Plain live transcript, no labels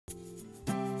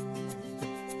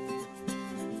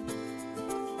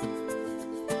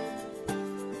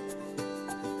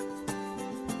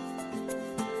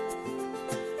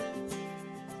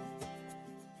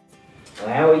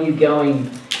are you going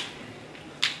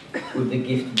with the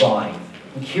gift buying?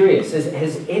 I'm curious,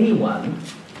 has anyone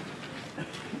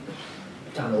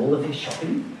done all of their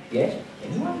shopping yet?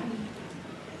 Anyone?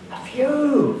 A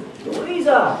few.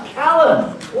 Louisa,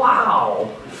 Callan,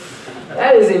 wow.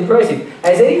 That is impressive.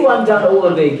 Has anyone done all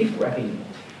of their gift wrapping?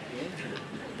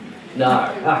 No.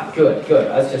 Ah, good.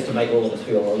 That's just to make all of us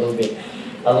feel a little bit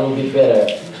better.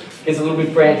 It's a little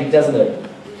bit frantic, doesn't it?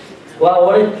 Well, I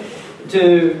wanted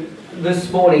to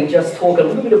this morning just talk a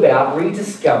little bit about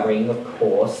rediscovering, of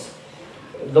course,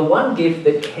 the one gift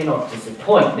that cannot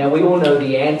disappoint. Now, we all know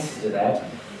the answer to that,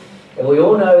 and we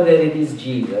all know that it is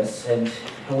Jesus, and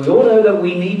we all know that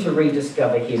we need to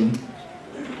rediscover him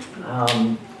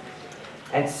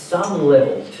at some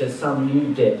level, to some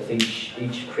new depth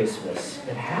each Christmas.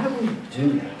 But how do we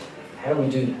do that? How do we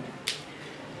do that?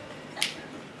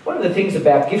 One of the things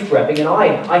about gift wrapping, and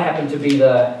I happen to be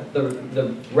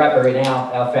the wrapper in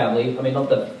our family. I mean, not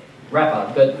the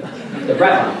wrapper, but the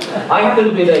wrapper. I happen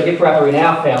to be the gift wrapper in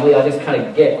our family. I just kind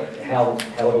of get how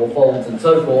it all folds and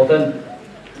so forth.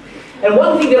 And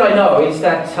one thing that I know is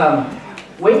that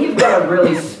when you've got a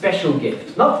really special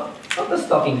gift, not the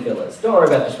stocking fillers, don't worry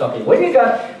about the stocking. When you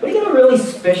got a really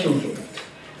special gift,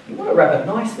 you want to wrap it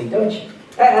nicely, don't you?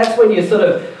 That's when you sort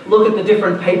of look at the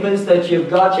different papers that you've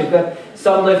got. You've got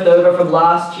some left over from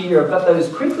last year. You've got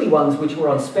those crinkly ones which were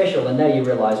on special, and now you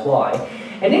realise why.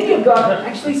 And then you've got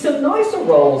actually some nicer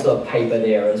rolls of paper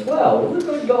there as well, with a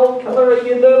little bit of gold colouring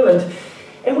in them.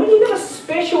 And when you've got a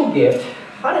special gift,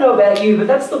 I don't know about you, but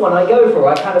that's the one I go for.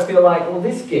 I kind of feel like, well,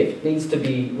 this gift needs to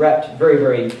be wrapped very,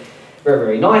 very, very,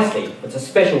 very nicely. It's a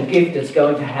special gift. It's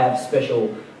going to have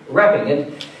special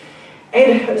wrapping.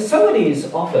 And so it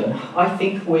is often, I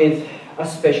think, with a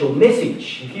special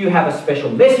message. If you have a special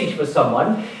message for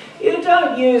someone, you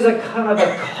don't use a kind of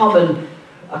a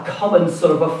common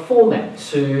sort of a format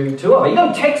to offer. You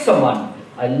don't text someone,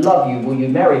 "I love you, will you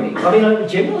marry me?" I mean,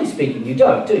 generally speaking, you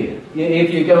don't, do you?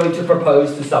 If you're going to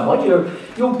propose to someone,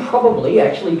 you'll probably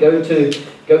actually go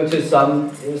to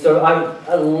some sort of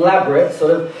elaborate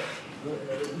sort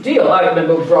of deal. I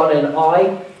remember Bron and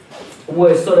I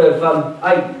were sort of,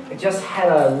 I just had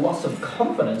a loss of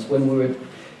confidence when we were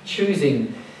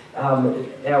choosing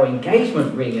our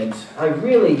engagement ring, and I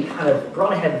really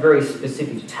Bron had very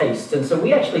specific tastes, and so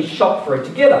we actually shopped for it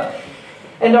together.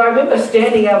 And I remember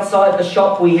standing outside the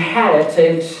shop, we had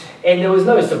it, and there was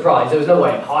no surprise, there was no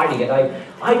way of hiding it.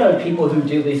 I know people who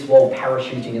do this while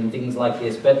parachuting and things like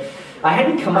this, but I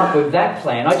hadn't come up with that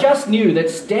plan. I just knew that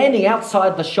standing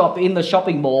outside the shop in the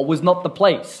shopping mall was not the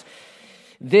place.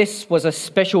 This was a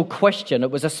special question,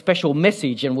 it was a special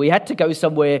message, and we had to go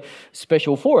somewhere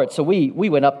special for it. So we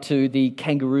went up to the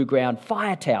Kangaroo Ground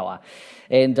Fire Tower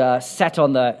and sat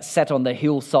on the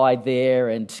hillside there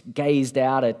and gazed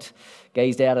out at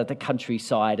the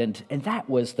countryside, and that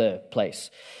was the place.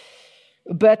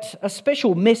 But a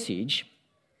special message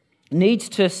needs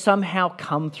to somehow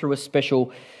come through a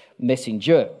special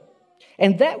messenger.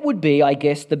 And that would be, I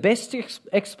guess, the best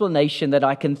explanation that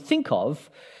I can think of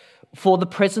for the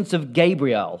presence of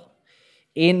Gabriel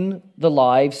in the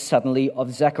lives suddenly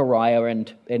of Zechariah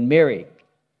and Mary.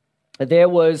 There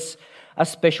was a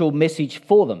special message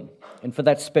for them, and for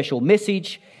that special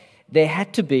message, there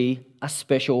had to be a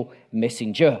special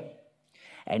messenger.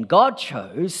 And God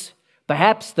chose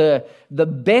perhaps the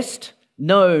best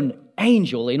known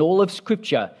angel in all of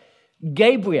Scripture,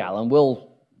 Gabriel, and we'll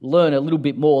learn a little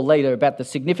bit more later about the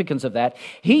significance of that.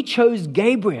 He chose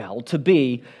Gabriel to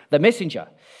be the messenger.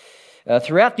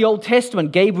 Throughout the Old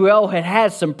Testament, Gabriel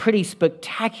had some pretty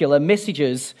spectacular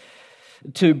messages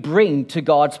to bring to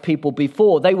God's people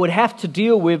before. They would have to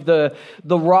deal with the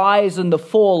rise and the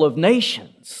fall of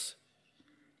nations.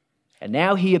 And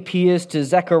now he appears to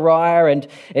Zechariah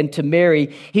and to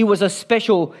Mary. He was a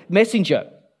special messenger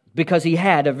because he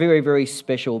had a very, very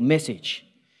special message.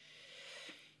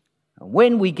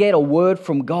 When we get a word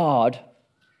from God,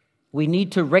 we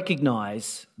need to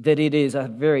recognize that it is a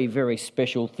very, very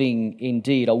special thing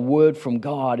indeed. A word from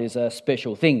God is a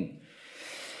special thing.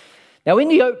 Now, in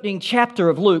the opening chapter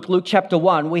of Luke chapter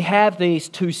 1, we have these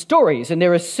two stories, and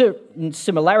there are certain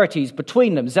similarities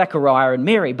between them. Zechariah and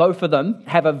Mary, both of them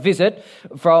have a visit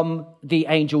from the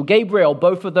angel Gabriel.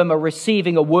 Both of them are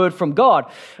receiving a word from God.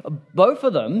 Both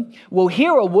of them will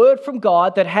hear a word from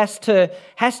God that has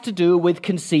to do with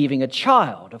conceiving a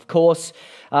child. Of course,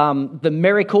 the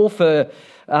miracle for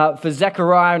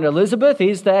Zechariah and Elizabeth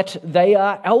is that they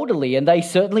are elderly, and they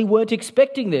certainly weren't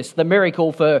expecting this. The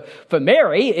miracle for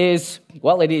Mary is,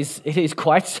 well, it is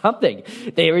quite something.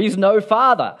 There is no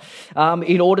father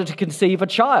in order to conceive a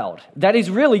child. That is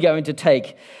really going to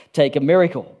take a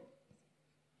miracle.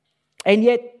 And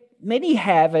yet many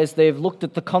have, as they've looked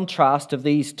at the contrast of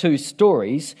these two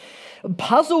stories,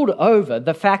 puzzled over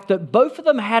the fact that both of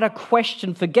them had a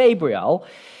question for Gabriel,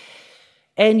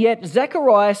 and yet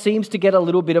Zechariah seems to get a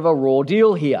little bit of a raw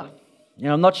deal here.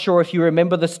 Now, I'm not sure if you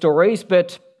remember the stories,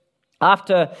 but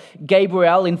after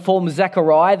Gabriel informs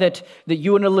Zechariah that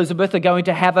you and Elizabeth are going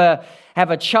to have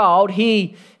a child,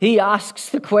 he asks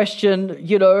the question,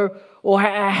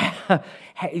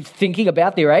 thinking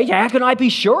about their age, how can I be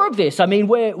sure of this? I mean,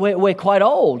 we're quite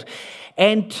old.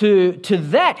 And to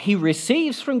that, he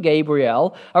receives from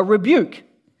Gabriel a rebuke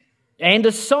and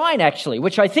a sign, actually,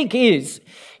 which I think is,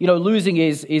 losing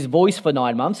his voice for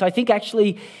 9 months, I think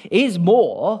actually is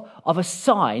more of a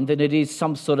sign than it is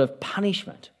some sort of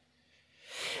punishment.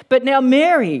 But now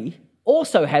Mary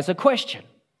also has a question.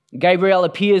 Gabriel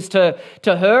appears to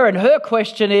her, and her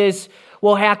question is,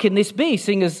 well, how can this be,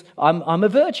 seeing as I'm a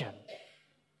virgin?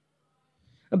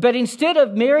 But instead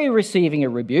of Mary receiving a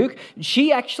rebuke,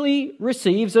 she actually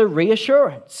receives a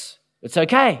reassurance. It's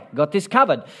okay, got this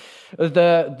covered.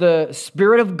 The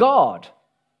Spirit of God,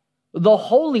 the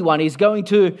Holy One, is going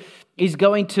to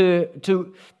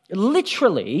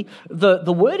literally,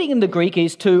 the wording in the Greek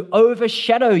is to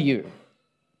overshadow you.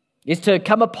 Is to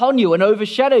come upon you and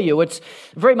overshadow you. It's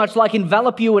very much like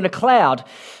envelop you in a cloud.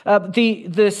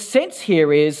 The sense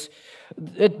here is,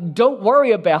 don't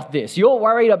worry about this. You're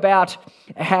worried about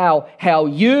how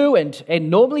you and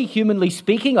normally, humanly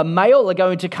speaking, a male are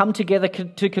going to come together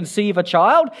to conceive a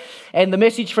child. And the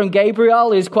message from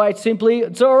Gabriel is quite simply,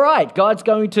 it's all right. God's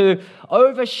going to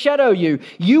overshadow you.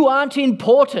 You aren't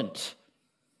important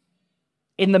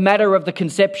in the matter of the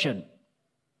conception.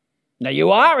 Now, you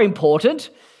are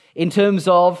important in terms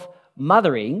of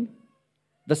mothering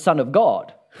the Son of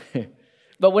God.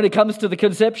 But when it comes to the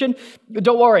conception,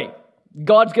 don't worry.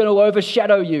 God's going to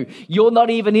overshadow you. You're not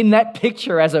even in that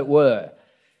picture, as it were,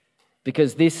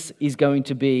 because this is going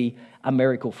to be a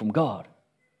miracle from God.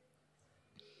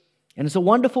 And it's a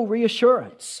wonderful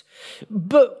reassurance.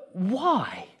 But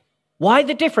why? Why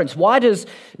the difference? Why does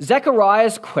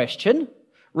Zechariah's question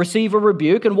receive a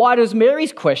rebuke, and why does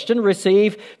Mary's question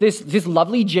receive this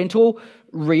lovely, gentle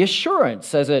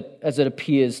reassurance, as it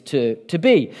appears to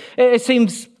be? It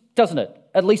seems, doesn't it,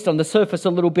 at least on the surface, a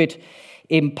little bit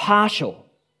impartial.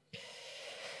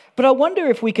 But I wonder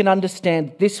if we can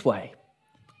understand this way.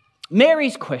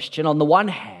 Mary's question, on the one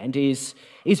hand, is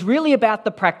really about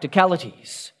the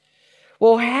practicalities.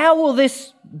 Well, how will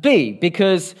this be?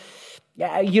 Because,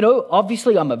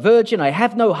 obviously I'm a virgin, I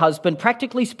have no husband.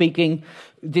 Practically speaking,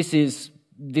 this is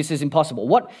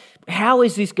impossible. How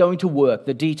is this going to work?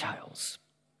 The details.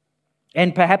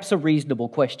 And perhaps a reasonable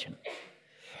question.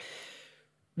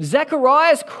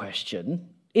 Zechariah's question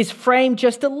is framed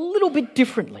just a little bit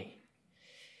differently.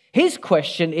 His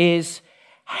question is,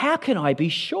 how can I be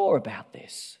sure about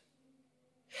this?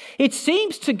 It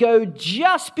seems to go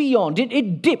just beyond,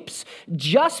 it dips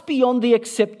just beyond the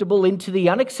acceptable into the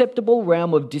unacceptable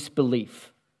realm of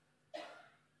disbelief.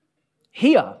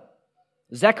 Here,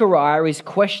 Zechariah is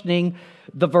questioning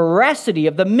the veracity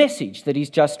of the message that he's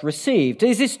just received.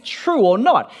 Is this true or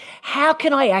not? How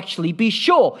can I actually be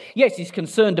sure? Yes, he's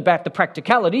concerned about the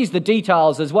practicalities, the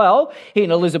details as well. He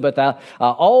and Elizabeth are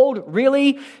old.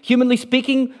 Really, humanly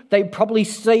speaking, they probably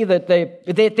say that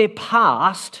they're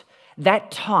past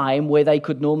that time where they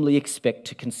could normally expect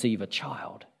to conceive a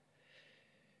child.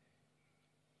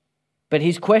 But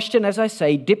his question, as I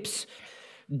say, dips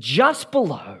just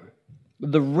below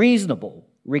the reasonable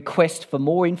request for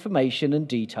more information and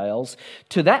details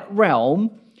to that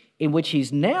realm in which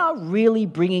he's now really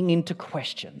bringing into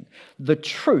question the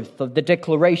truth of the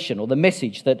declaration or the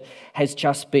message that has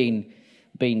just been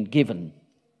given.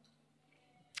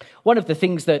 One of the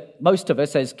things that most of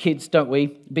us as kids, don't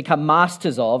we, become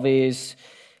masters of is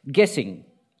guessing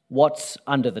what's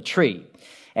under the tree.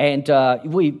 And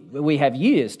we have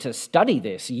years to study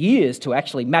this, years to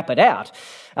actually map it out.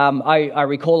 I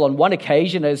recall on one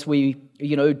occasion as we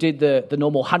did the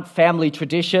normal Hunt family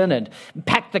tradition and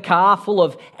packed the car full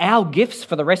of our gifts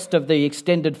for the rest of the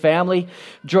extended family,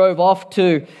 drove off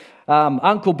to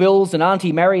Uncle Bill's and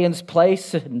Auntie Marion's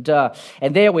place, and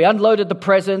there we unloaded the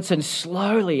presents and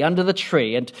slowly under the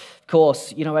tree. And of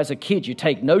course, as a kid, you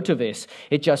take note of this.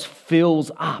 It just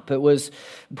fills up. It was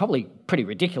probably pretty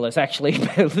ridiculous, actually,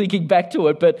 thinking back to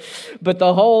it. But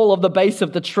the whole of the base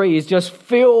of the tree is just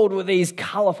filled with these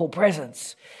colourful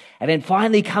presents. And then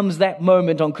finally comes that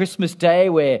moment on Christmas Day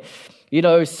where,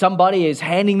 somebody is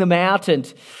handing them out,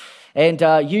 and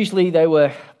usually they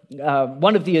were.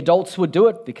 One of the adults would do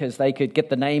it because they could get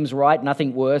the names right.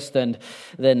 Nothing worse than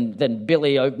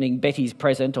Billy opening Betty's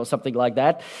present or something like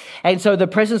that. And so the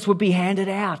presents would be handed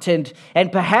out, and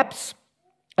perhaps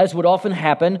As would often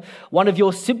happen, one of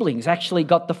your siblings actually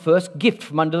got the first gift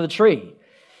from under the tree.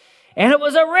 And it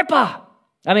was a ripper.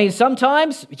 I mean,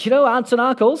 sometimes, aunts and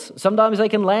uncles, sometimes they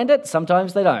can land it,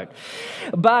 sometimes they don't.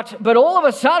 But all of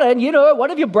a sudden, one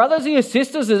of your brothers or your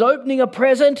sisters is opening a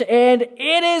present and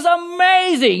it is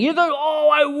amazing. You think, oh,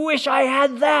 I wish I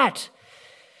had that.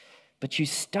 But you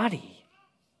study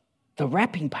the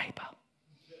wrapping paper.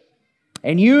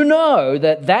 And you know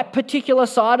that particular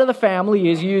side of the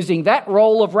family is using that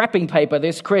roll of wrapping paper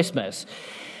this Christmas.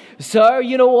 So,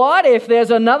 you know what? If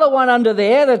there's another one under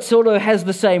there that sort of has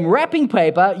the same wrapping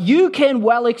paper, you can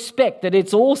well expect that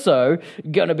it's also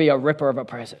going to be a ripper of a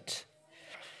present.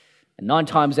 And 9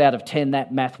 times out of 10,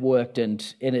 that math worked and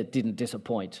it didn't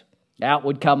disappoint. Out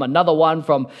would come another one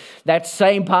from that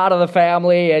same part of the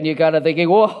family, and you're kind of thinking,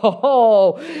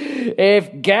 whoa,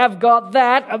 if Gav got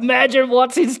that, imagine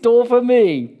what's in store for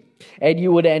me. And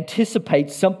you would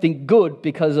anticipate something good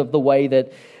because of the way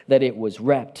that it was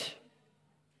wrapped.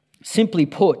 Simply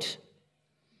put,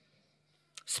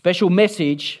 special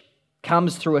message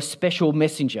comes through a special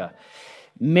messenger.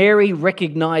 Mary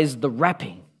recognized the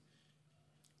wrapping,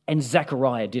 and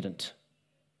Zechariah didn't.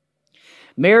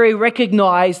 Mary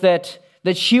recognized that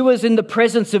she was in the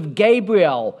presence of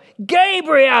Gabriel,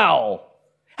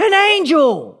 an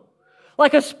angel,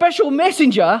 like a special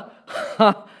messenger.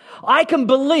 I can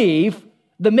believe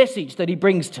the message that he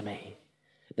brings to me.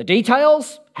 The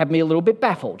details have me a little bit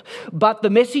baffled, but the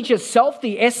message itself,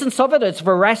 the essence of it, its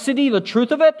veracity, the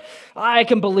truth of it, I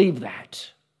can believe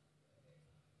that.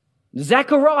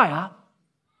 Zechariah,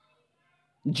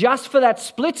 just for that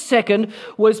split second,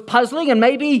 was puzzling, and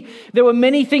maybe there were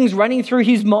many things running through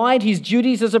his mind, his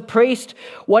duties as a priest,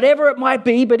 whatever it might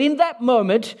be, but in that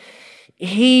moment,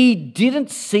 he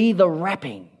didn't see the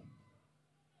wrapping.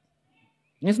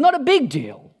 It's not a big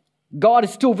deal. God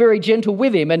is still very gentle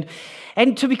with him,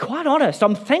 and to be quite honest,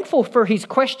 I'm thankful for his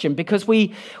question because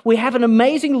we have an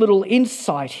amazing little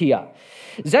insight here.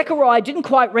 Zechariah didn't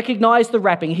quite recognize the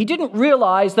wrapping. He didn't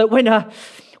realize that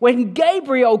when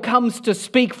Gabriel comes to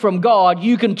speak from God,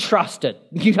 you can trust it.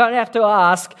 You don't have to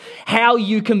ask how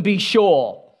you can be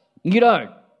sure. You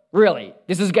don't, really.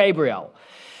 This is Gabriel.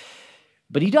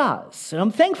 But he does, and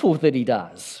I'm thankful that he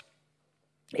does,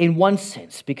 in one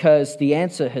sense, because the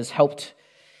answer has helped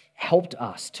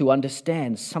us to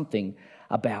understand something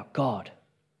about God.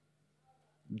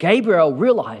 Gabriel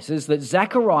realizes that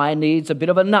Zechariah needs a bit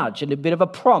of a nudge and a bit of a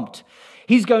prompt.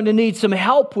 He's going to need some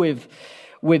help with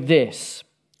this.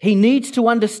 He needs to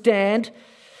understand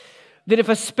that if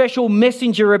a special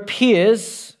messenger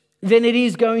appears, then it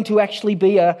is going to actually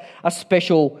be a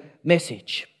special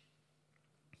message.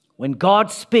 When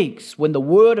God speaks, when the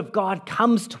word of God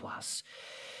comes to us,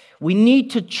 we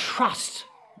need to trust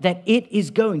that it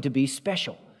is going to be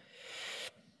special.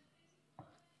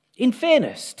 In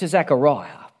fairness to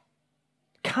Zechariah,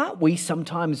 can't we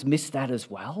sometimes miss that as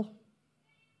well?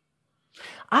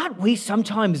 Aren't we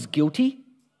sometimes guilty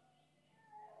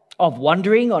of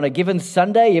wondering on a given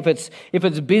Sunday if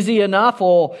it's busy enough,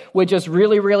 or we're just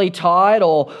really, really tired,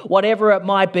 or whatever it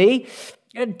might be?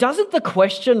 Doesn't the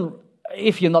question,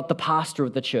 if you're not the pastor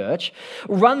of the church,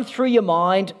 run through your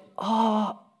mind,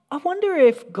 I wonder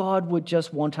if God would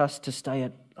just want us to stay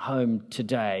at home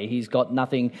today. He's got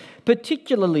nothing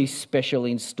particularly special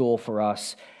in store for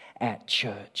us at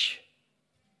church.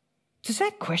 Does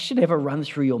that question ever run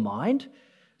through your mind?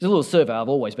 It's a little survey I've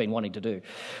always been wanting to do.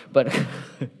 But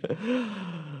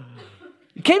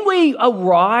can we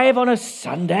arrive on a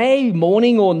Sunday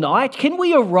morning or night? Can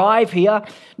we arrive here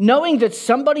knowing that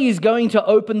somebody is going to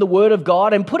open the Word of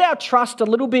God and put our trust a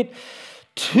little bit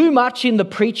too much in the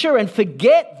preacher and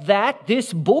forget that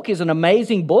this book is an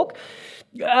amazing book?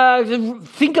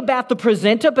 Think about the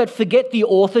presenter, but forget the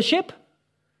authorship.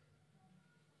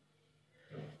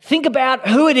 Think about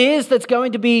who it is that's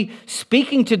going to be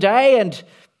speaking today, and,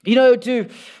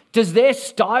 does their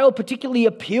style particularly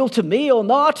appeal to me or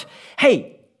not?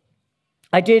 Hey,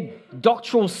 I did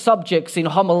doctoral subjects in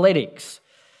homiletics.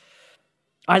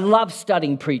 I love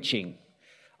studying preaching.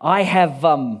 I have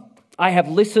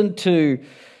listened to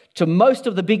most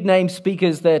of the big name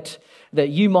speakers that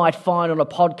you might find on a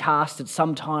podcast at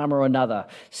some time or another,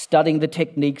 studying the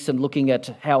techniques and looking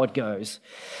at how it goes.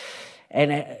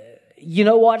 And you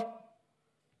know what?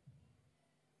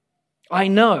 I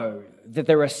know that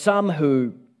there are some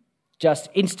who just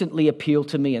instantly appeal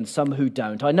to me and some who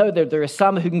don't. I know that there are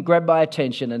some who can grab my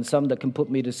attention and some that can put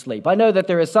me to sleep. I know that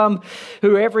there are some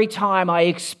who every time I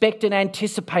expect and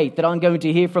anticipate that I'm going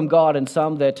to hear from God, and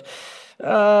some that,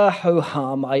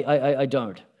 ho-hum, I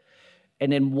don't.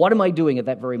 And then what am I doing at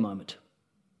that very moment?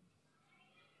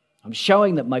 I'm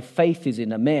showing that my faith is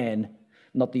in a man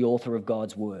not the author of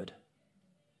God's word.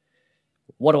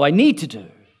 What do I need to do?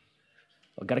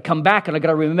 I've got to come back and I've got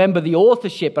to remember the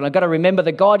authorship, and I've got to remember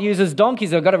that God uses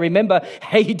donkeys. I've got to remember,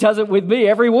 hey, he does it with me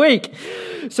every week.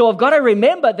 So I've got to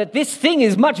remember that this thing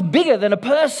is much bigger than a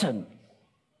person.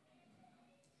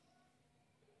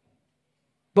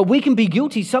 But we can be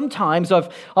guilty sometimes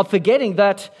of forgetting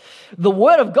that the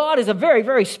Word of God is a very,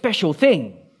 very special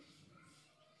thing.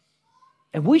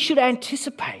 And we should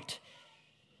anticipate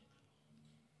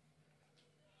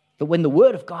that when the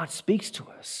Word of God speaks to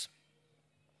us,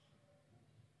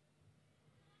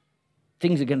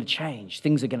 things are going to change.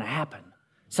 Things are going to happen.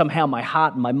 Somehow my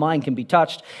heart and my mind can be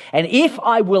touched. And if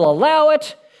I will allow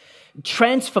it,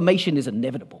 transformation is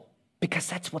inevitable, because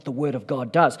that's what the Word of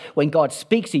God does. When God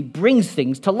speaks, he brings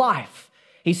things to life.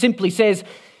 He simply says,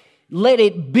 let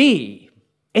it be,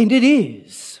 and it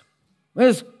is.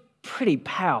 It's pretty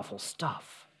powerful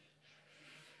stuff.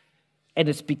 And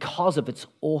it's because of its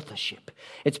authorship.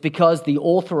 It's because the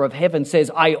author of heaven says,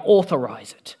 I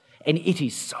authorize it, and it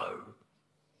is so.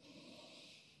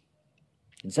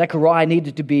 And Zechariah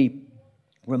needed to be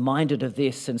reminded of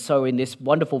this. And so in this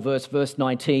wonderful verse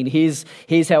 19,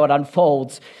 here's how it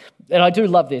unfolds. And I do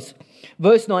love this.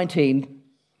 Verse 19,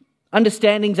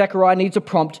 understanding Zechariah needs a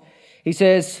prompt. He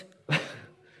says,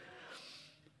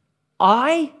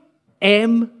 I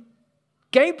am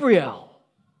Gabriel.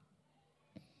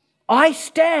 I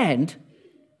stand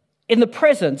in the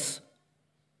presence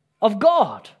of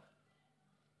God,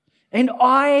 and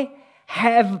I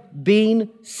have been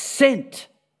sent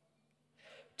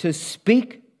to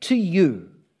speak to you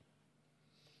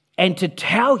and to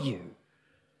tell you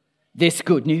this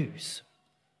good news.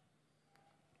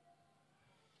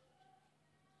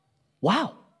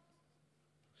 Wow.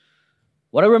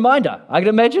 What a reminder. I can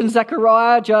imagine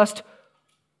Zechariah just,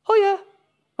 oh yeah,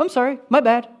 I'm sorry, my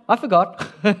bad, I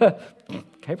forgot.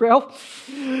 Gabriel,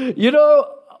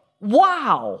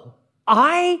 wow,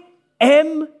 I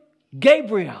am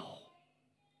Gabriel.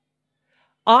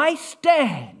 I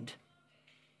stand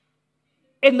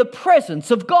in the presence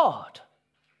of God.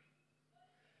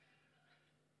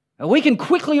 And we can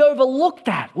quickly overlook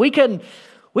that. We can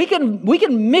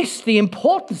miss the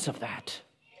importance of that.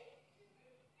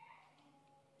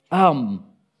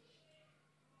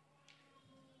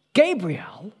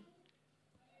 Gabriel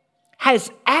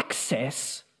has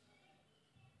access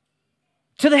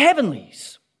to the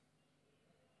heavenlies.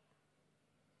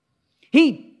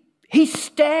 He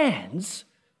stands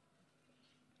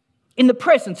in the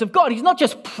presence of God. He's not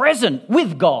just present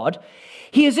with God,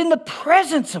 he is in the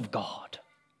presence of God.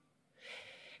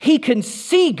 He can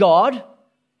see God,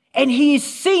 and he is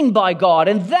seen by God.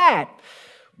 And that,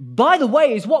 by the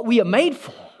way, is what we are made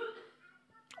for.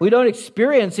 We don't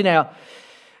experience it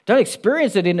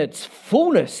in its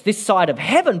fullness this side of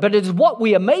heaven, but it's what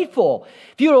we are made for.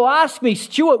 If you were to ask me,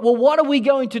 Stewart, well, what are we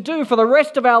going to do for the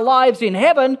rest of our lives in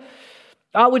heaven?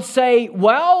 I would say,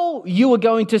 well, you are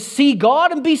going to see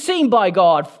God and be seen by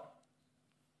God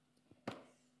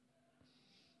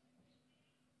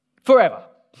forever.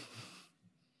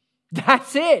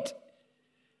 That's it.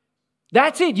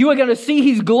 That's it. You are going to see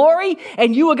his glory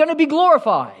and you are going to be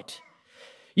glorified.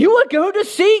 You are going to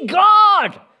see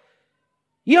God.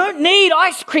 You don't need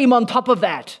ice cream on top of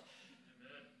that.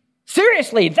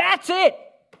 Seriously, that's it.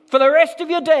 For the rest of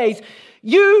your days,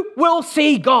 you will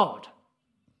see God.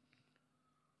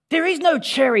 There is no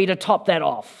cherry to top that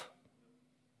off.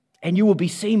 And you will be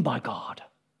seen by God.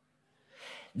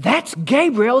 That's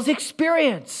Gabriel's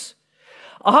experience.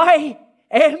 I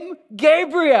am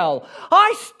Gabriel.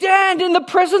 I stand in the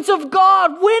presence of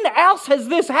God. When else has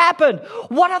this happened?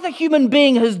 What other human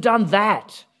being has done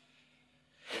that?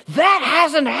 That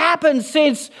hasn't happened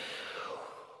since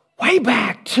way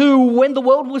back to when the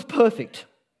world was perfect.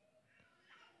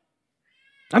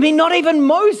 I mean, not even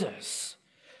Moses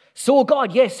saw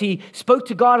God. Yes, he spoke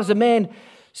to God as a man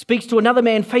speaks to another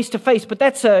man face to face, but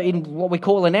that's in what we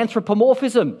call an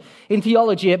anthropomorphism in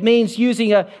theology. It means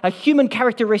using a human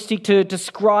characteristic to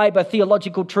describe a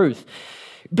theological truth.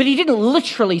 But he didn't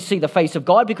literally see the face of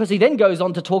God, because he then goes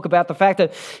on to talk about the fact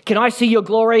that, can I see your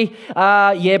glory?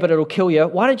 Yeah, but it'll kill you.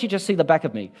 Why don't you just see the back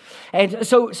of me? And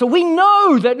so we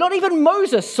know that not even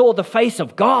Moses saw the face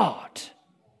of God.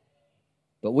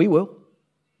 But we will.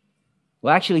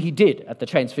 Well, actually, he did at the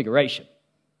Transfiguration.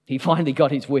 He finally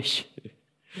got his wish.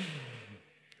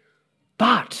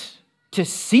 But to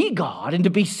see God and to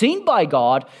be seen by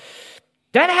God,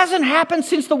 that hasn't happened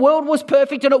since the world was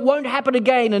perfect, and it won't happen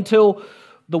again until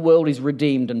the world is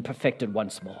redeemed and perfected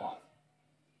once more.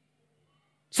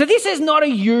 So this is not a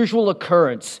usual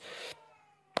occurrence.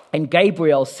 And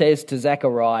Gabriel says to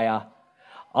Zechariah,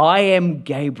 I am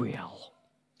Gabriel.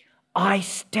 I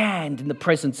stand in the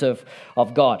presence of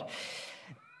God.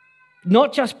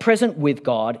 Not just present with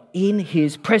God, in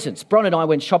his presence. Bron and I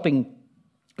went shopping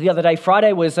the other day.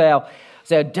 Friday was our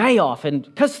day off, and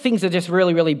because things are just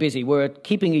really, really busy, we're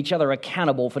keeping each other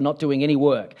accountable for not doing any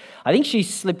work. I think she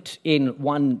slipped in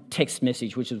one text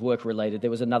message, which is work-related.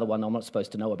 There was another one I'm not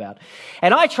supposed to know about.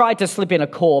 And I tried to slip in a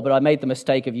call, but I made the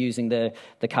mistake of using the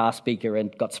car speaker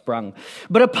and got sprung.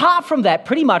 But apart from that,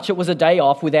 pretty much it was a day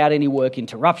off without any work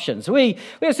interruptions. We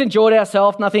just enjoyed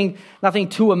ourselves, nothing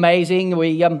too amazing.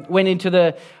 We went into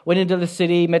the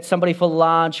city, met somebody for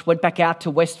lunch, went back out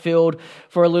to Westfield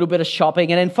for a little bit of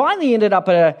shopping, and then finally ended up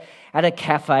at a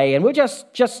cafe, and we're just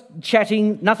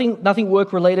chatting, nothing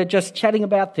work related, just chatting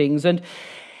about things. And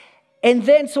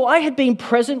then, so I had been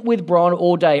present with Bron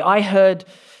all day. I had,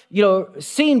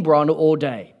 seen Bron all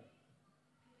day.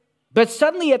 But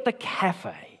suddenly at the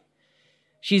cafe,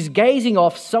 she's gazing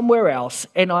off somewhere else,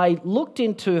 and I looked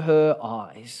into her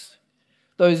eyes,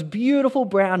 those beautiful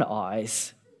brown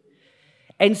eyes,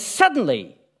 and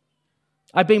suddenly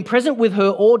I'd been present with her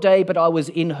all day, but I was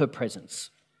in her presence.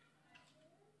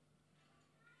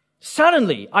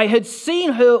 Suddenly, I had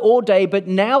seen her all day, but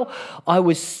now I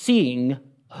was seeing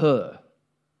her.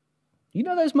 You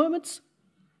know those moments?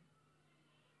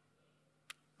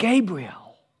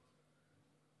 Gabriel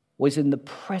was in the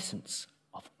presence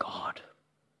of God.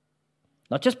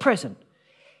 Not just present,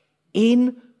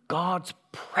 in God's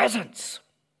presence.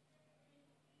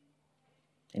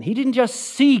 And he didn't just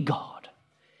see God,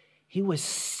 he was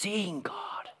seeing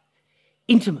God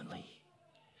intimately,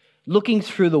 looking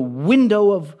through the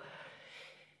window of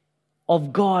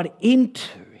God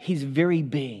into his very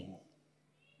being.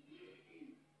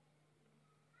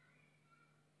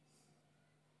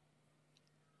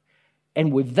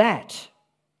 And with that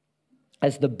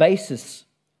as the basis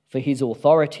for his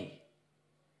authority,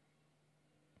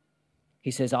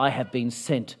 he says, I have been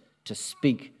sent to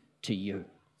speak to you.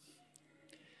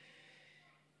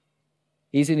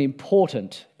 He's an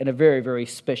important and a very, very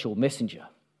special messenger.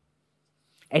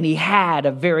 And he had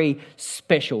a very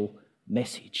special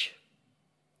message.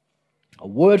 A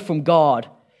word from God,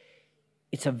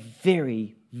 it's a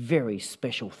very, very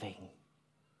special thing.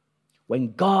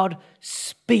 When God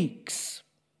speaks,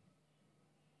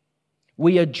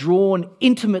 we are drawn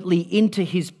intimately into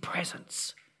his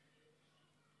presence.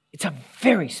 It's a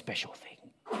very special thing.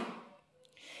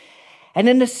 And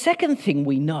then the second thing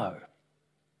we know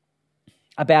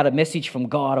about a message from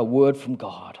God, a word from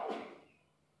God,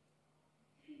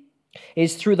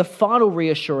 is through the final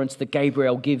reassurance that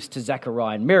Gabriel gives to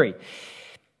Zechariah and Mary.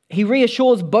 He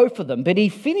reassures both of them, but he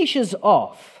finishes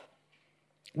off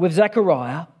with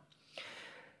Zechariah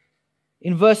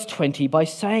in verse 20 by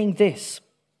saying this: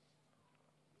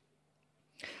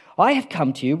 I have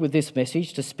come to you with this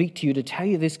message to speak to you, to tell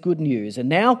you this good news, and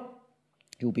now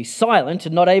you'll be silent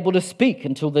and not able to speak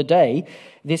until the day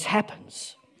this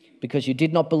happens, because you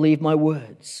did not believe my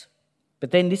words.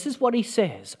 But then this is what he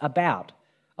says about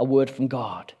a word from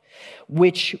God,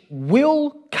 which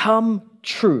will come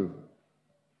true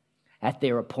at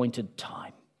their appointed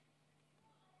time.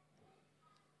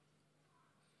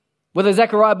 Whether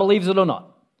Zechariah believes it or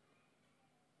not,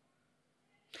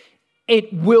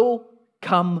 it will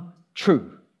come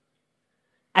true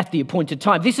at the appointed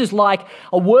time. This is like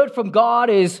a word from God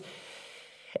is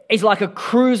like a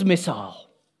cruise missile.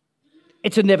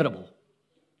 It's inevitable.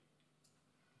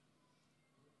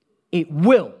 It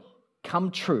will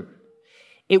come true.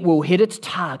 It will hit its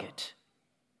target.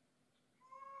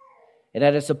 And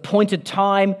at its appointed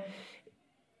time,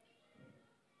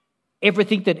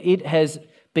 everything that it has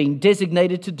been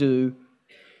designated to do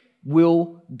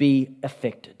will be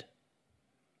effected.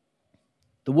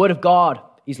 The word of God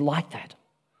is like that.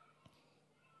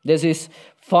 There's this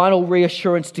final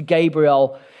reassurance to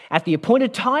Gabriel. At the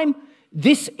appointed time,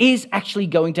 this is actually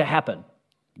going to happen.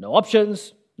 No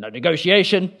options, no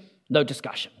negotiation, no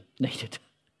discussion needed.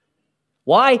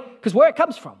 Why? Because where it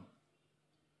comes from.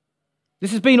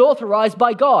 This has been authorized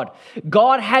by God.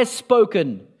 God has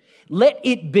spoken. Let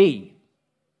it be.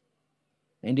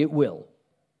 And it will.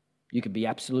 You can be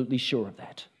absolutely sure of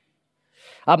that.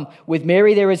 With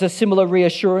Mary, there is a similar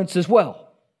reassurance as well.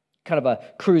 Kind of a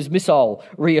cruise missile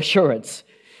reassurance.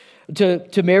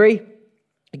 To Mary,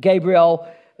 Gabriel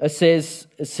says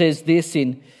this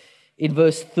in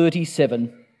verse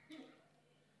 37.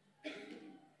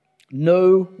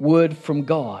 No word from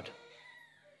God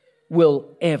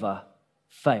will ever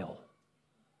fail.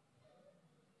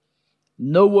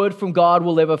 No word from God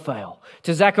will ever fail.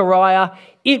 To Zechariah,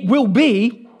 it will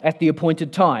be at the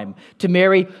appointed time. To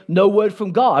Mary, no word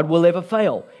from God will ever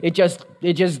fail. It just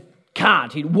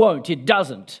can't, it won't, it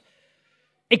doesn't.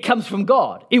 It comes from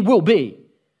God. It will be.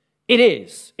 It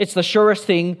is. It's the surest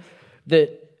thing that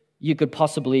you could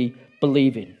possibly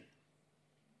believe in.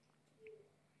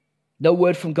 No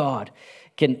word from God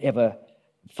can ever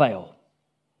fail.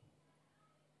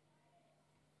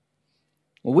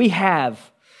 Well, we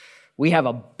have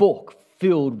a book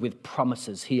filled with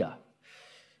promises here.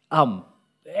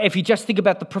 If you just think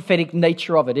about the prophetic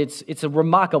nature of it, it's a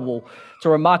remarkable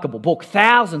book.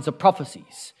 Thousands of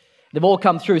prophecies. They've all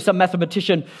come through. Some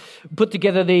mathematician put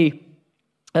together the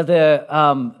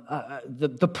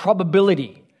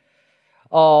probability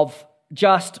of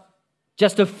just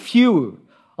a few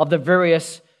of the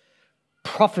various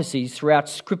prophecies throughout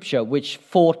Scripture which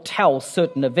foretell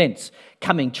certain events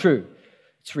coming true.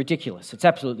 It's ridiculous. It's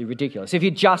absolutely ridiculous. If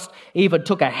you just even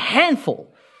took a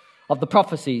handful of the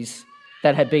prophecies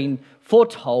that had been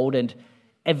foretold and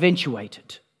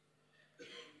eventuated,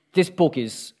 this book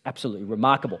is absolutely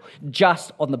remarkable.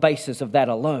 Just on the basis of that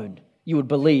alone, you would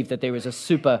believe that there is a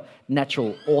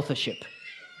supernatural authorship.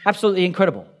 Absolutely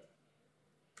incredible.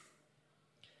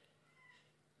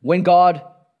 When God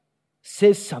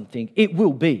says something, it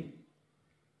will be.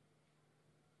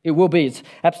 It will be. It's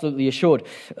absolutely assured.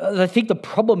 I think the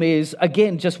problem is,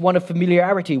 again, just one of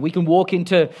familiarity. We can walk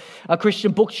into a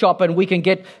Christian bookshop and we can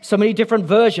get so many different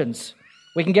versions.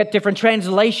 We can get different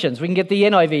translations. We can get the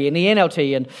NIV and the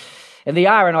NLT and the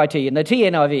RNIT and the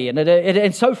TNIV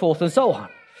and so forth and so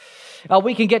on.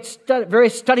 We can get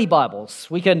various study Bibles.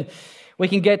 We can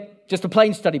get just a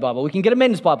plain study Bible. We can get a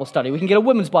men's Bible study. We can get a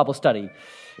women's Bible study.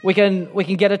 We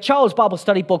can get a child's Bible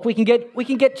study book. We can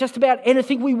get just about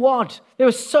anything we want. There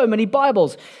are so many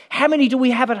Bibles. How many do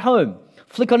we have at home?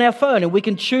 Flick on our phone and we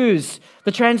can choose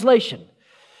the translation.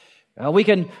 We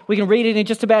can read it in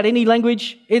just about any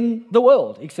language in the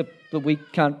world, except that we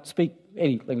can't speak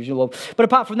any language in the world. But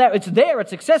apart from that, it's there,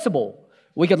 it's accessible.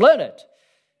 We can learn it.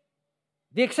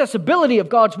 The accessibility of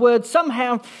God's word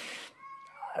sometimes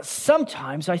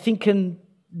I think can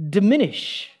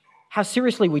diminish how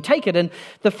seriously we take it, and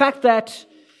the fact that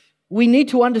we need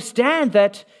to understand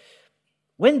that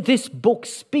when this book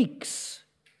speaks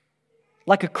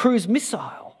like a cruise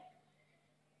missile,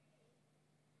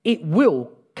 it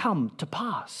will come to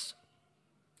pass.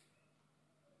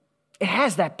 It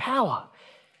has that power.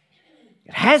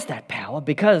 It has that power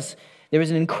because there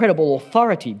is an incredible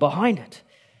authority behind it.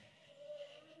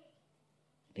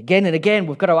 Again and again,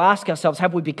 we've got to ask ourselves,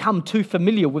 have we become too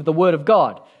familiar with the Word of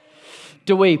God?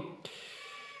 Do we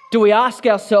ask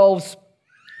ourselves,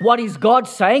 what is God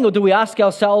saying? Or do we ask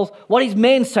ourselves, what is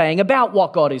man saying about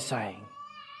what God is saying?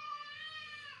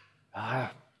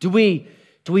 Do we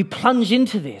plunge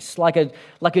into this like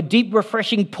a deep,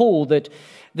 refreshing pool that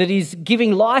is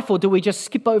giving life, or do we just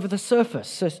skip over the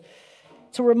surface? It's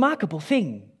a remarkable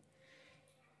thing.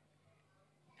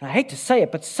 And I hate to say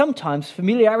it, but sometimes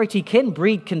familiarity can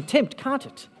breed contempt, can't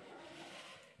it?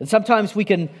 And sometimes we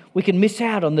can miss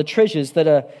out on the treasures that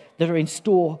are in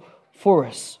store for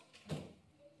us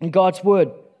in God's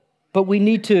word. But we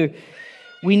need to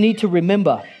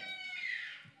remember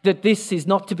that this is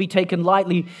not to be taken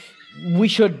lightly. We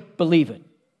should believe it.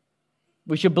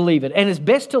 We should believe it. And it's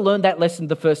best to learn that lesson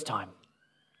the first time.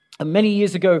 And many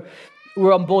years ago, we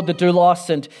were on board the Doulos,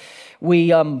 and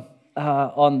we on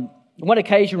one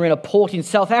occasion we were in a port in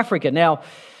South Africa. Now,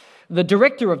 the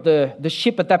director of the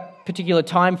ship at that particular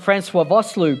time, Francois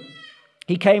Vosloo,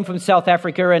 he came from South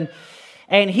Africa,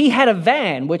 and he had a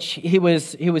van which he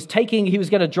was taking. He was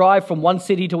going to drive from one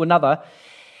city to another,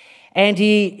 and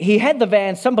he had the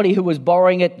van. Somebody who was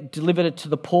borrowing it delivered it to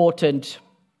the port, and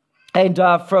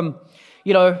from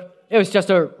it was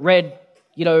just a red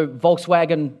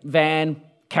Volkswagen van,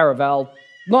 Caravel,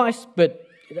 nice, but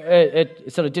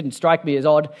it sort of didn't strike me as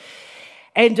odd.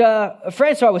 And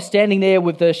Francois was standing there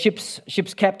with the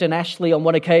ship's captain, Ashley, on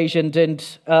one occasion, and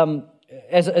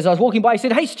as I was walking by, he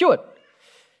said, "Hey, Stewart,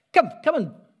 come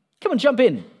and jump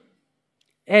in."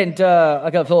 And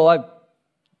I thought, I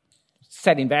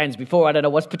sat in vans before, I don't know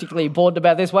what's particularly important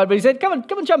about this one, but he said, come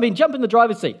and jump in the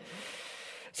driver's seat.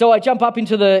 So I jump up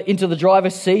into the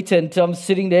driver's seat, and I'm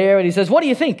sitting there, and he says, "What do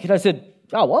you think?" And I said,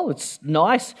 "Oh, well, it's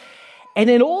nice." And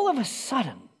then all of a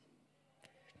sudden,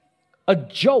 a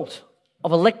jolt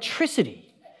of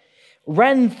electricity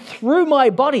ran through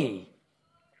my body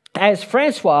as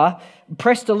Francois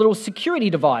pressed a little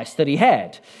security device that he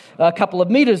had a couple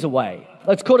of meters away.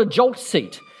 It's called a jolt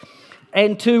seat.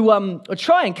 And to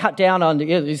try and cut down on,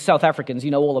 these South Africans,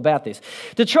 you know all about this,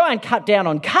 to try and cut down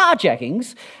on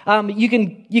carjackings,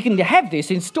 you can have this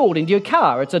installed into your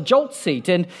car. It's a jolt seat.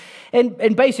 And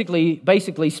And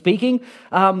basically speaking,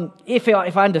 if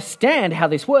I understand how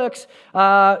this works,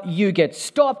 you get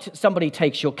stopped, somebody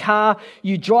takes your car,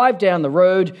 you drive down the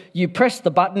road, you press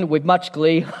the button with much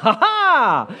glee,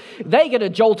 ha-ha! They get a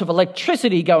jolt of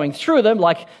electricity going through them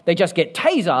like they just get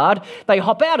tasered, they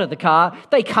hop out of the car,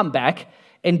 they come back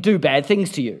and do bad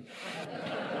things to you.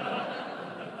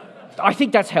 I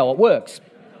think that's how it works.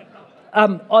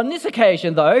 On this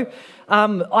occasion, though,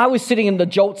 I was sitting in the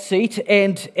jolt seat,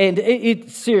 and it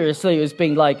seriously was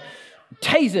being like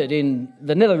tasered in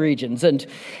the nether regions, and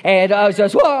I was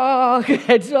just, whoa!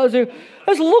 And so I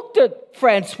was looked at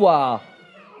Francois.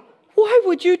 Why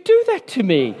would you do that to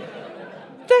me?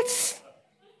 That's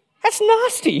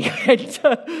nasty.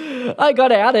 And I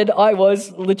got out, and I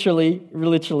was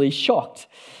literally shocked.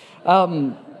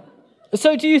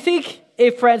 So do you think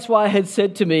if Francois had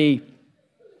said to me,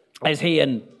 as he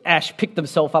and Ash picked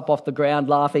themselves up off the ground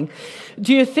laughing,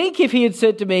 do you think if he had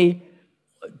said to me,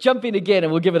 jump in again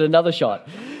and we'll give it another shot,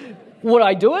 would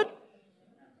I do it?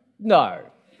 No.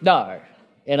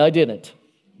 And I didn't.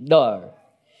 No.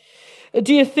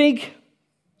 Do you think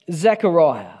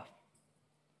Zechariah,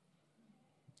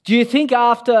 do you think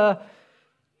after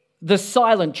the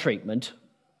silent treatment,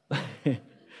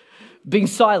 being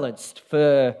silenced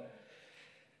for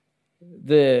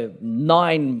the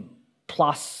 9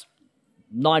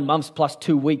 months plus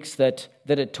 2 weeks that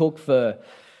it took for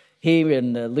him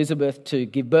and Elizabeth to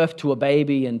give birth to a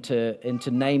baby and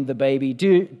to name the baby,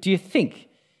 do you think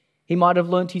he might have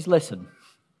learnt his lesson?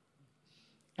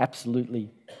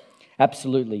 Absolutely.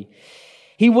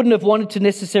 He wouldn't have wanted to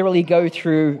necessarily go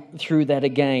through that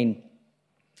again.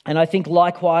 And I think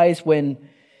likewise when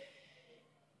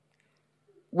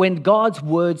God's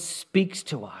word speaks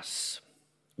to us,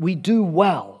 we do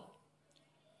well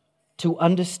to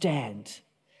understand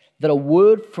that a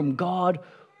word from God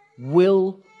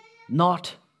will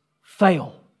not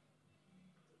fail.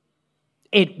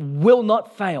 It will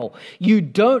not fail. You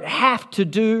don't have to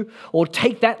do or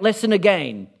take that lesson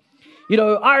again. You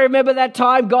know, I remember that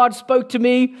time God spoke to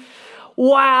me.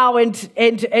 Wow,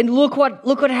 and look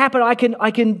what happened.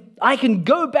 I can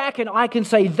go back and I can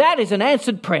say that is an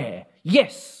answered prayer.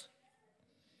 Yes.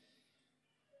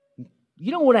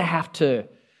 You don't want to have to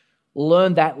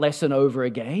learn that lesson over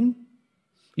again.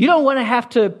 You don't want to have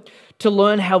to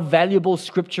learn how valuable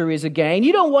Scripture is again.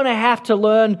 You don't want to have to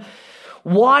learn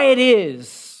why it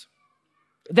is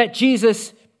that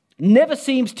Jesus never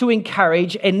seems to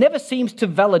encourage and never seems to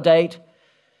validate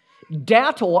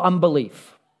doubt or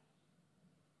unbelief.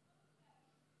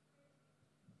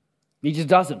 He just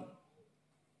doesn't.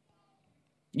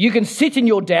 You can sit in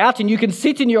your doubt and you can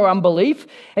sit in your unbelief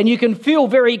and you can feel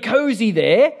very cozy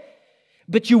there,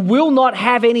 but you will not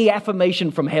have any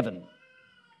affirmation from heaven.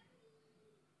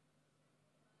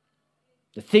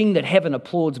 The thing that heaven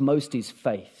applauds most is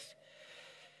faith.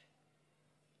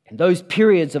 And those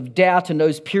periods of doubt and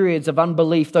those periods of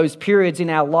unbelief, those periods in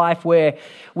our life where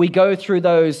we go through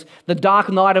the dark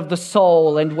night of the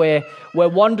soul and we're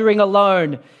wandering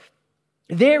alone,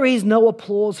 there is no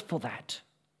applause for that.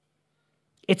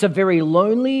 It's a very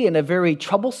lonely and a very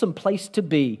troublesome place to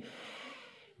be.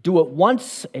 Do it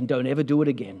once and don't ever do it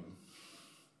again.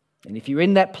 And if you're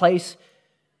in that place,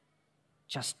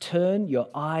 just turn your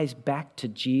eyes back to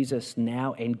Jesus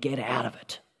now and get out of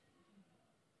it.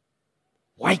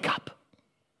 Wake up,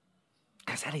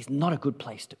 because that is not a good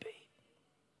place to be.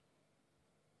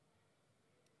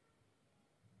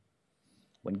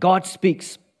 When God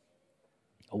speaks,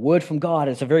 a word from God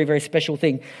is a very, very special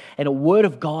thing, and a word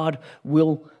of God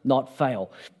will not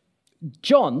fail.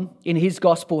 John, in his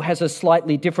gospel, has a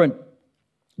slightly different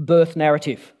birth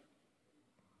narrative.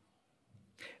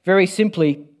 Very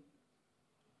simply,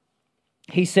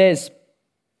 he says,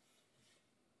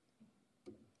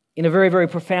 in a very, very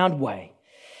profound way,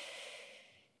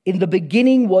 in the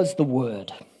beginning was the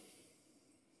Word,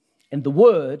 and the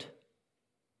Word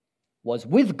was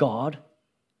with God,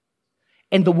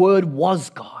 and the Word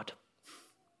was God.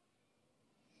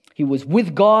 He was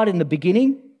with God in the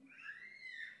beginning,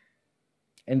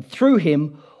 and through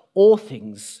him all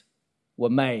things were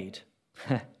made.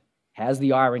 How's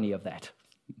the irony of that?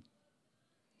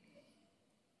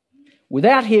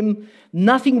 Without him,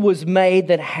 nothing was made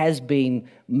that has been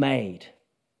made.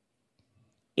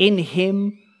 In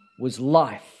him was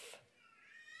life.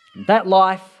 And that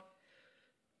life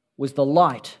was the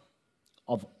light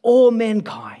of all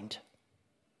mankind.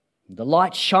 The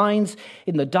light shines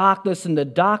in the darkness, and the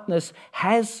darkness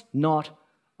has not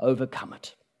overcome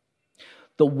it.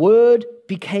 The Word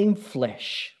became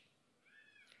flesh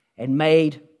and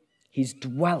made his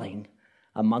dwelling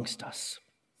amongst us.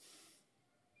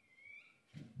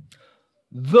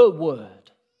 The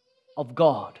Word of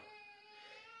God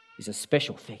is a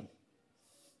special thing.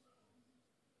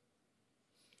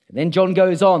 And then John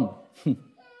goes on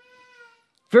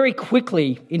very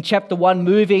quickly in chapter 1,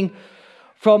 moving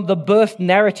from the birth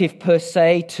narrative per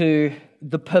se to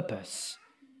the purpose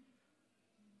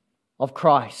of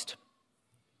Christ.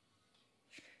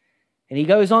 And he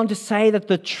goes on to say that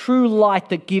the true light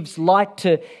that gives light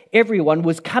to everyone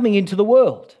was coming into the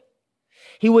world.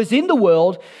 He was in the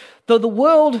world, though the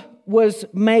world was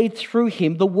made through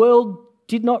him, the world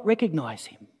did not recognize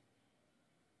him.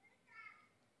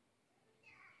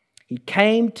 He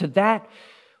came to that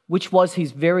which was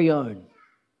his very own,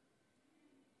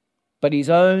 but his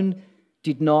own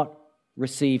did not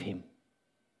receive him.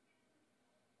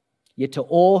 Yet to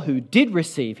all who did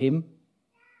receive him,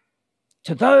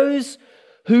 to those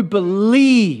who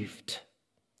believed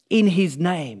in his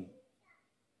name,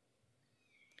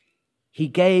 he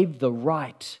gave the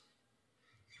right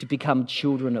to become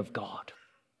children of God.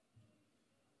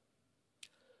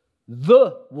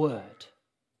 The word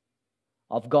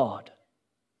of God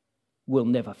will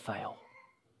never fail.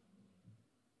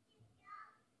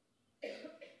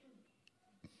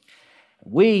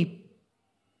 We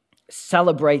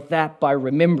celebrate that by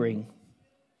remembering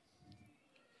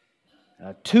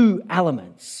two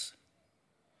elements.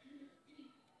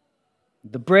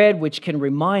 The bread, which can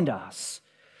remind us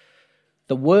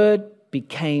the Word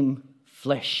became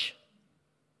flesh.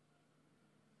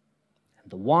 And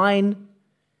the wine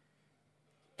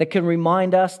that can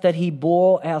remind us that he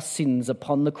bore our sins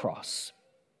upon the cross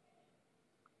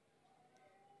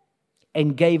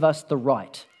and gave us the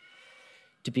right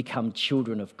to become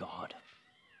children of God.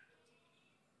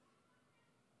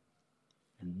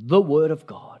 And the Word of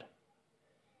God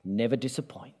never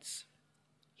disappoints.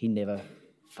 He never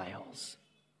fails.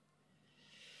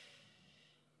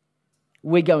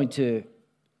 We're going to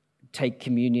take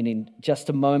communion in just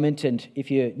a moment, and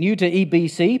if you're new to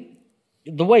EBC,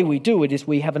 the way we do it is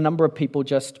we have a number of people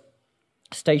just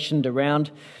stationed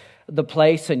around the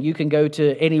place, and you can go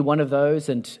to any one of those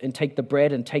and take the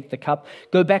bread and take the cup.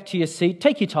 Go back to your seat.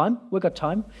 Take your time. We've got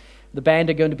time. The band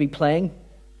are going to be playing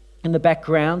in the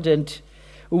background, and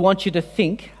we want you to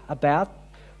think about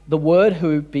the Word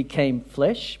who became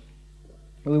flesh.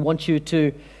 And we want you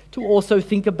to also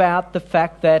think about the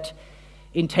fact that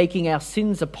in taking our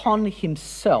sins upon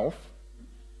himself,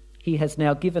 he has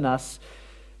now given us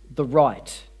the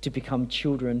right to become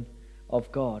children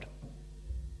of God.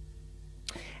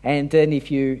 And then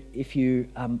if you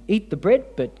eat the bread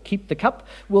but keep the cup,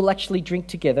 we'll actually drink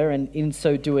together, and in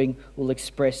so doing we'll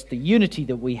express the unity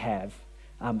that we have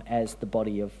as the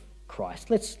body of Christ.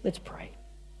 Let's pray.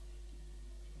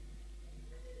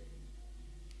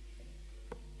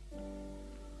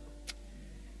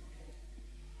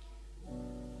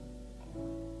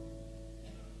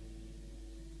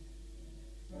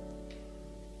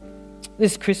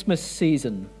 This Christmas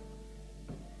season,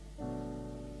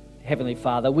 Heavenly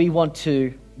Father, we want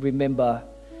to remember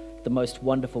the most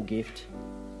wonderful gift,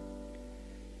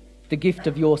 the gift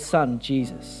of your Son,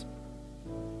 Jesus.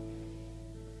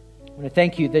 I want to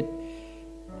thank you that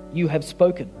you have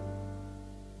spoken.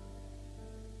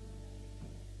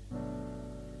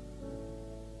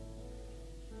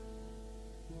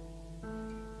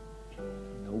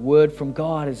 A word from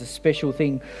God is a special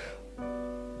thing.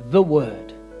 The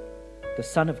Word, the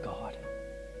Son of God,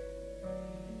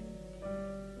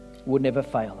 will never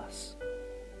fail us.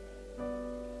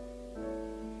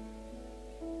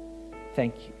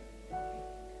 Thank you.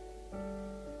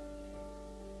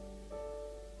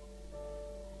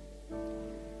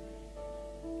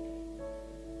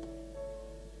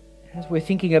 As we're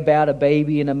thinking about a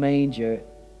baby in a manger,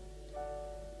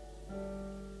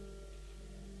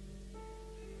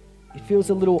 it feels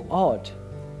a little odd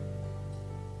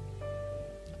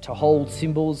to hold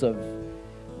symbols of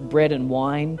bread and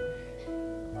wine,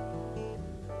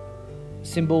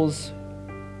 symbols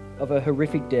of a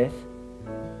horrific death.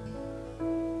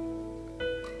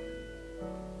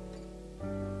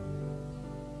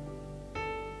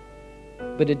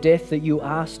 But a death that you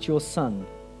asked your Son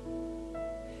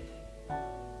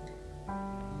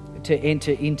to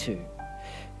enter into,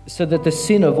 so that the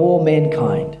sin of all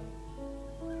mankind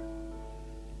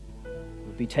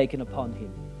would be taken upon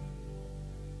him.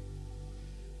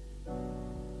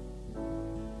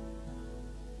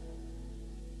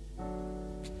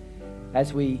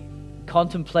 As we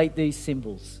contemplate these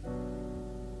symbols,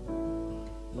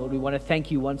 Lord, we want to thank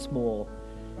you once more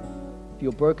for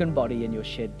your broken body and your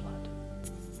shed blood.